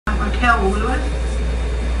Darrell Lewis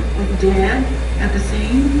was dead at the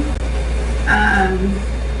scene.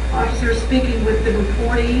 Officer speaking with the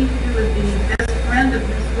reportee, who was the best friend of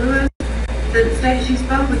Miss Lewis, stated she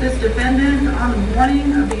spoke with this defendant on the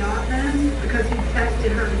morning of the offense because he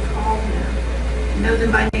texted her to call him. He knows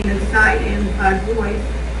him by name and sight and by voice.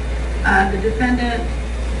 The defendant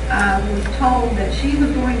was told that she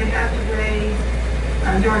was going to have to raise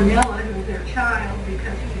Darnella, who was their child,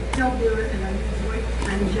 because he had killed Lewis and his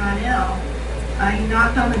boyfriend, Jonelle. He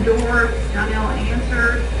knocked on the door. Jonelle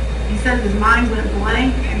answered. He said his mind went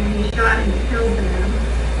blank and he shot and killed him.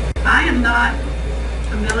 I am not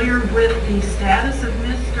familiar with the status of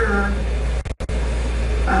Mr.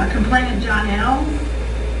 Complainant Jonelle.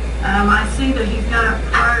 I see that he's got a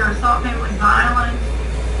prior assault, family violence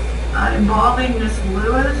involving Miss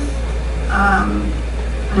Lewis.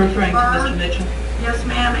 Referring to Mr. Mitchell? Yes,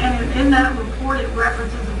 ma'am. And in that report, it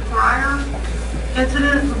references a prior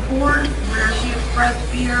incident report where she expressed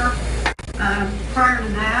fear. Prior to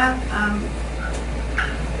that,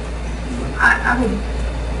 I would,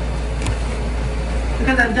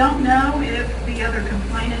 because I don't know if the other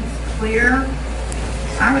complainant's clear,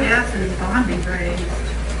 I would ask that his bond be raised,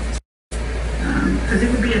 because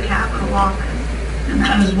it would be a capital offense. And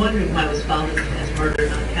I was wondering why it was filed as murder,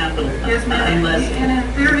 not capital. Yes, ma'am. And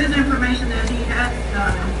if there is information that he has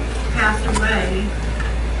passed away,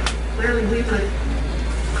 clearly we'd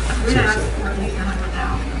ask for at least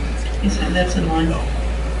 $100,000. Yes, ma'am, that's in line.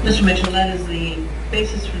 Mr. Mitchell, that is the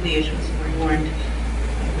basis for the issuance of a warrant.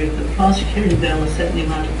 With the prosecuting bail is set in the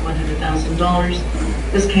amount of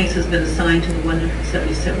 $100,000. This case has been assigned to the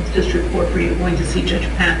 177th District Court for you going to see Judge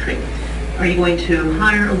Patrick. Are you going to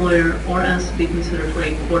hire a lawyer or ask to be considered for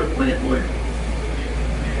a court-appointed lawyer?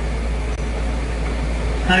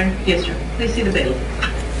 Hire? Yes, sir. Please see the bailiff.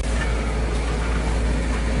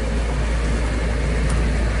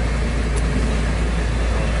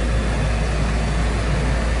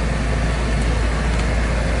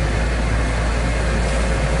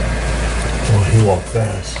 He walked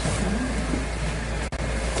fast.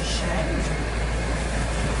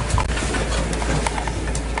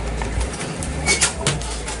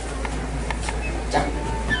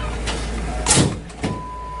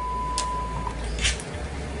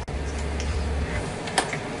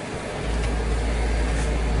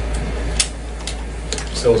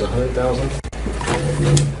 So it was 100,000?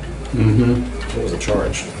 Mm-hmm. What was the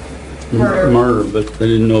charge? Murder, but they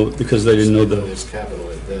didn't know because they didn't know the. It's capital,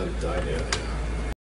 the idea.